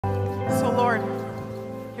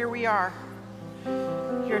here we are,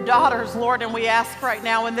 your daughters, Lord, and we ask right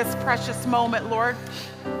now in this precious moment, Lord,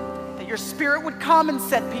 that your Spirit would come and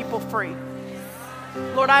set people free.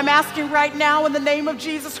 Lord, I'm asking right now in the name of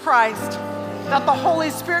Jesus Christ that the Holy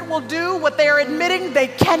Spirit will do what they are admitting they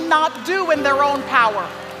cannot do in their own power.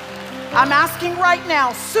 I'm asking right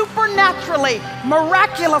now, supernaturally,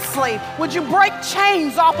 miraculously, would you break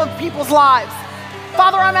chains off of people's lives?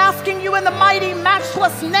 Father, I'm asking you in the mighty,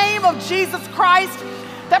 matchless name of Jesus Christ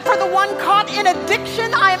that for the one caught in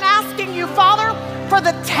addiction, I am asking you, Father, for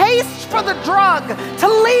the taste for the drug to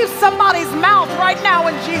leave somebody's mouth right now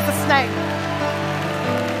in Jesus' name.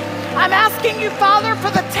 I'm asking you, Father,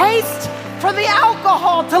 for the taste for the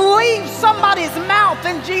alcohol to leave somebody's mouth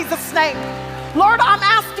in Jesus' name. Lord, I'm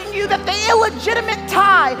asking you that the illegitimate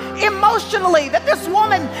tie emotionally that this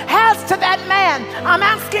woman has to that man, I'm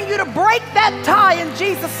asking you to break that tie in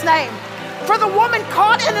Jesus' name. For the woman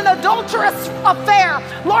caught in an adulterous affair,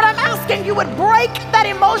 Lord, I'm asking you would break that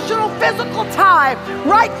emotional, physical tie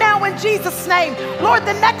right now in Jesus' name. Lord,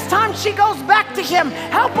 the next time she goes back to him,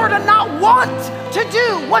 help her to not want to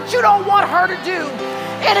do what you don't want her to do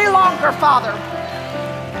any longer, Father.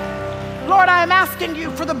 Lord, I am asking you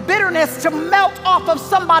for the bitterness to melt off of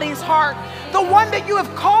somebody's heart, the one that you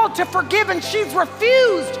have called to forgive and she's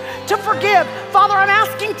refused to forgive. Father, I'm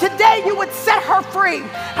asking today you would set her free.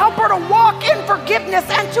 Help her to walk in forgiveness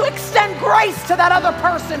and to extend grace to that other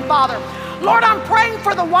person, Father. Lord, I'm praying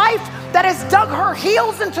for the wife that has dug her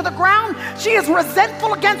heels into the ground. She is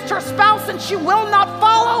resentful against her spouse and she will not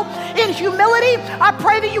follow in humility. I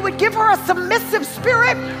pray that you would give her a submissive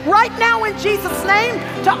spirit right now in Jesus' name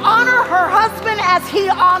to honor her husband as he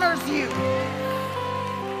honors you.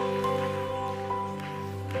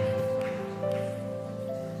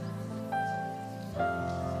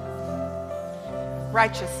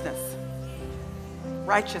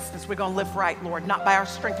 Righteousness, we're going to live right, Lord, not by our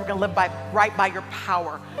strength. We're going to live right by your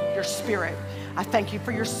power, your Spirit. I thank you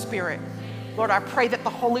for your Spirit. Lord, I pray that the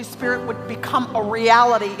Holy Spirit would become a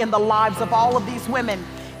reality in the lives of all of these women.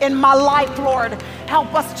 In my life, Lord,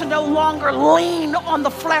 help us to no longer lean on the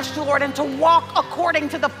flesh, Lord, and to walk according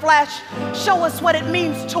to the flesh. Show us what it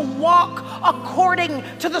means to walk according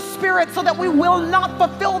to the Spirit so that we will not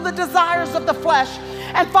fulfill the desires of the flesh.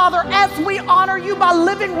 And Father, as we honor you by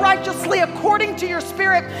living righteously according to your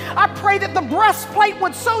Spirit, I pray that the breastplate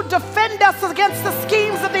would so defend us against the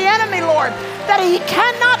schemes of the enemy, Lord, that he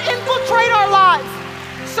cannot infiltrate our lives.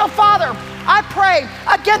 So Father, I pray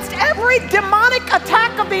against every demonic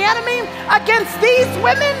attack of the enemy, against these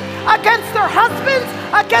women, against their husbands,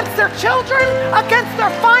 against their children, against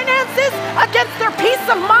their finances, against their peace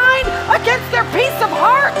of mind, against their peace of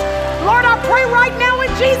heart. Lord, I pray right now in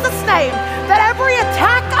Jesus' name that every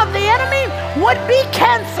attack of the enemy would be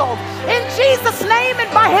canceled in Jesus' name and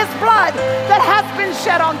by his blood that has been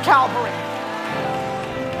shed on Calvary.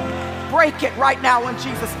 Break it right now in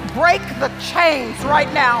Jesus. Break the chains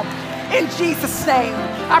right now in Jesus' name.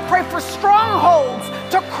 I pray for strongholds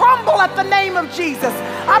to crumble at the name of Jesus.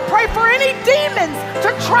 I pray for any demons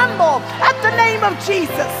to tremble at the name of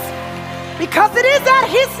Jesus. Because it is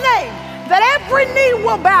at his name that every knee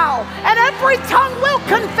will bow and every tongue will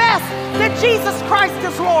confess that Jesus Christ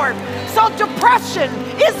is Lord. So depression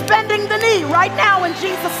is bending the knee right now in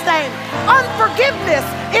Jesus' name. Unforgiveness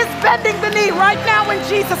is bending the knee right now in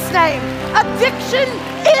Jesus' name. Addiction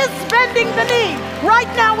is bending the knee right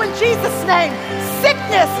now in Jesus' name.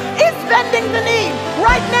 Sickness is bending the knee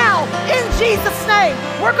right now in Jesus' name.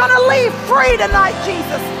 We're going to leave free tonight,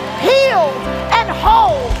 Jesus, healed and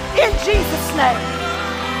whole in Jesus' name.